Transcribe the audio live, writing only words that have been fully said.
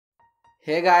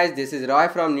Hey guys, this is Roy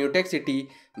from New Tech City,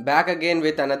 back again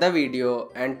with another video,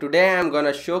 and today I am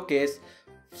gonna showcase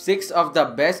 6 of the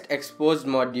best Xposed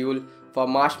module for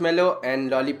Marshmallow and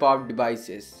Lollipop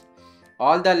devices.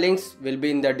 All the links will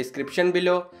be in the description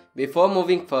below. Before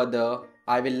moving further,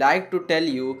 I will like to tell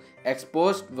you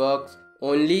Xposed works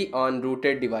only on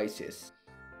rooted devices.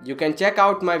 You can check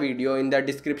out my video in the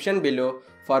description below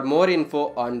for more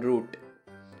info on root.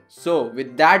 So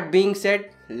with that being said,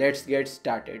 let's get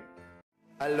started.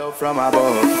 Hello from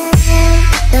above.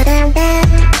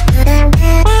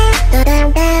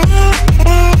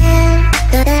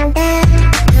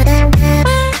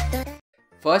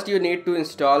 First you need to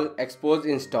install Xposed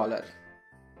installer.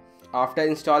 After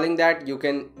installing that, you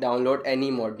can download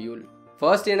any module.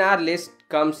 First in our list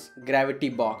comes Gravity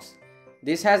Box.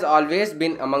 This has always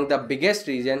been among the biggest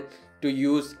reason to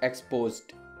use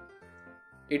Xposed.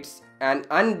 It's an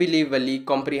unbelievably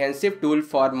comprehensive tool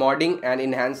for modding and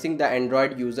enhancing the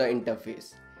Android user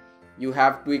interface. You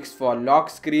have tweaks for lock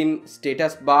screen,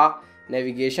 status bar,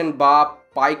 navigation bar,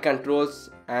 pie controls,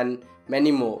 and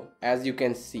many more, as you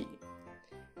can see.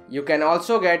 You can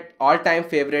also get all-time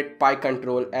favorite pie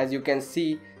control. As you can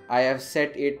see, I have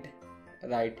set it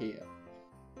right here.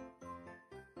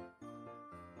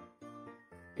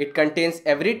 It contains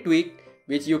every tweak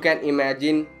which you can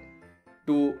imagine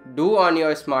to do on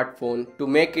your smartphone to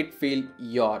make it feel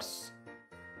yours.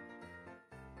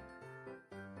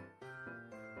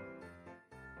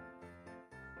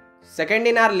 Second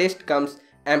in our list comes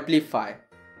Amplify.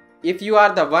 If you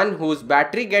are the one whose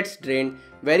battery gets drained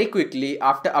very quickly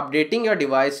after updating your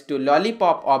device to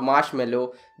Lollipop or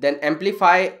Marshmallow, then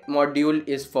Amplify module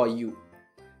is for you.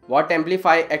 What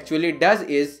Amplify actually does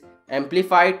is,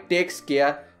 Amplify takes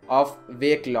care of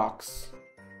wake locks.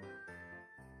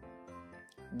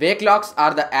 Wake locks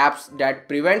are the apps that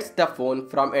prevents the phone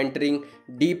from entering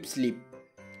deep sleep.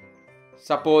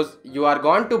 Suppose you are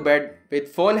gone to bed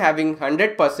with phone having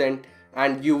 100%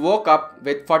 and you woke up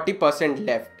with 40%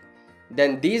 left.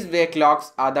 Then these wake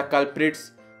locks are the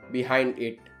culprits behind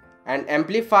it, and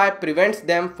Amplify prevents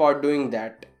them for doing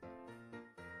that.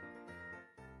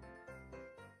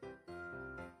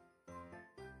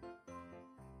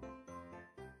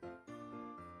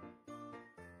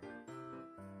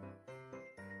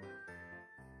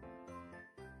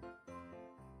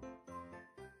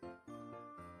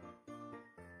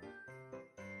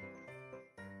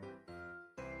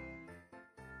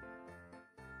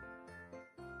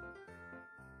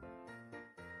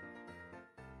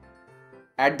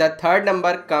 At the third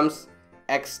number comes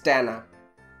Xtana.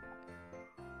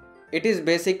 It is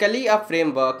basically a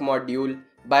framework module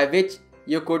by which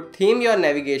you could theme your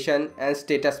navigation and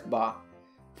status bar.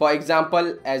 For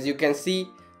example, as you can see,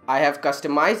 I have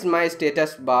customized my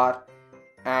status bar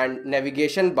and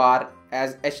navigation bar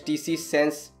as HTC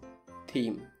Sense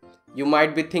theme. You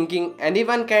might be thinking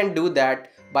anyone can do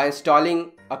that by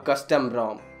installing a custom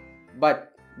ROM.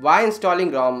 But why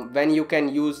installing ROM when you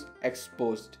can use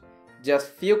Xposed? Just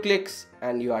few clicks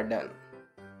and you are done.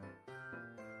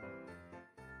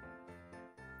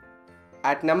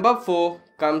 At number 4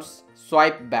 comes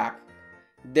Swipe Back.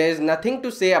 There is nothing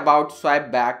to say about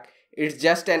Swipe Back. It's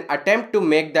just an attempt to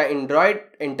make the Android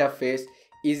interface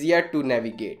easier to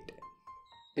navigate,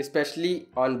 especially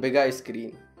on bigger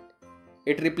screen.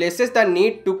 It replaces the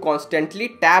need to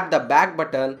constantly tap the back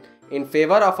button in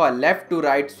favor of a left to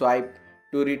right swipe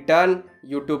to return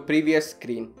you to previous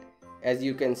screen, as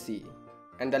you can see.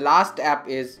 And the last app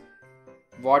is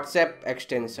WhatsApp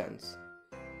extensions.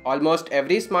 Almost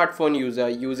every smartphone user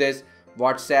uses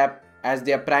WhatsApp as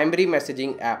their primary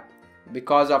messaging app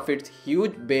because of its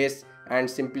huge base and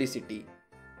simplicity.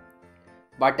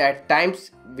 But at times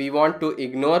we want to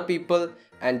ignore people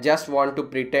and just want to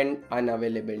pretend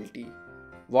unavailability.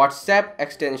 WhatsApp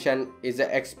extension is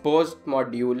an Xposed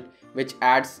module which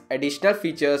adds additional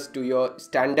features to your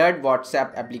standard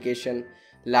WhatsApp application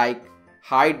like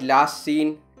hide last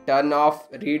seen, turn off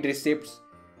read receipts,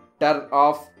 turn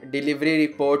off delivery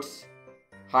reports,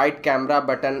 hide camera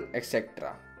button,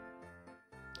 etc.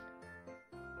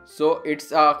 So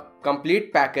it's a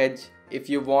complete package if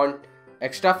you want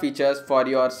extra features for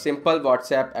your simple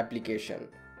WhatsApp application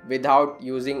without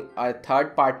using a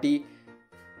third-party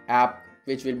app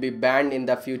which will be banned in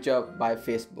the future by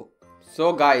Facebook.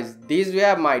 So guys, these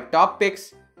were my top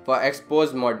picks for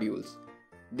Xposed modules.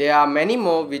 There are many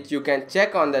more which you can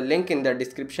check on the link in the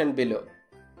description below.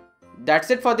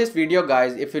 That's it for this video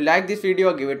guys. If you like this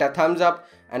video, give it a thumbs up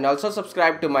and also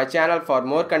subscribe to my channel for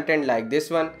more content like this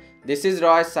one. This is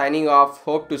Roy signing off.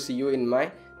 Hope to see you in my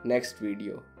next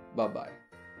video. Bye bye.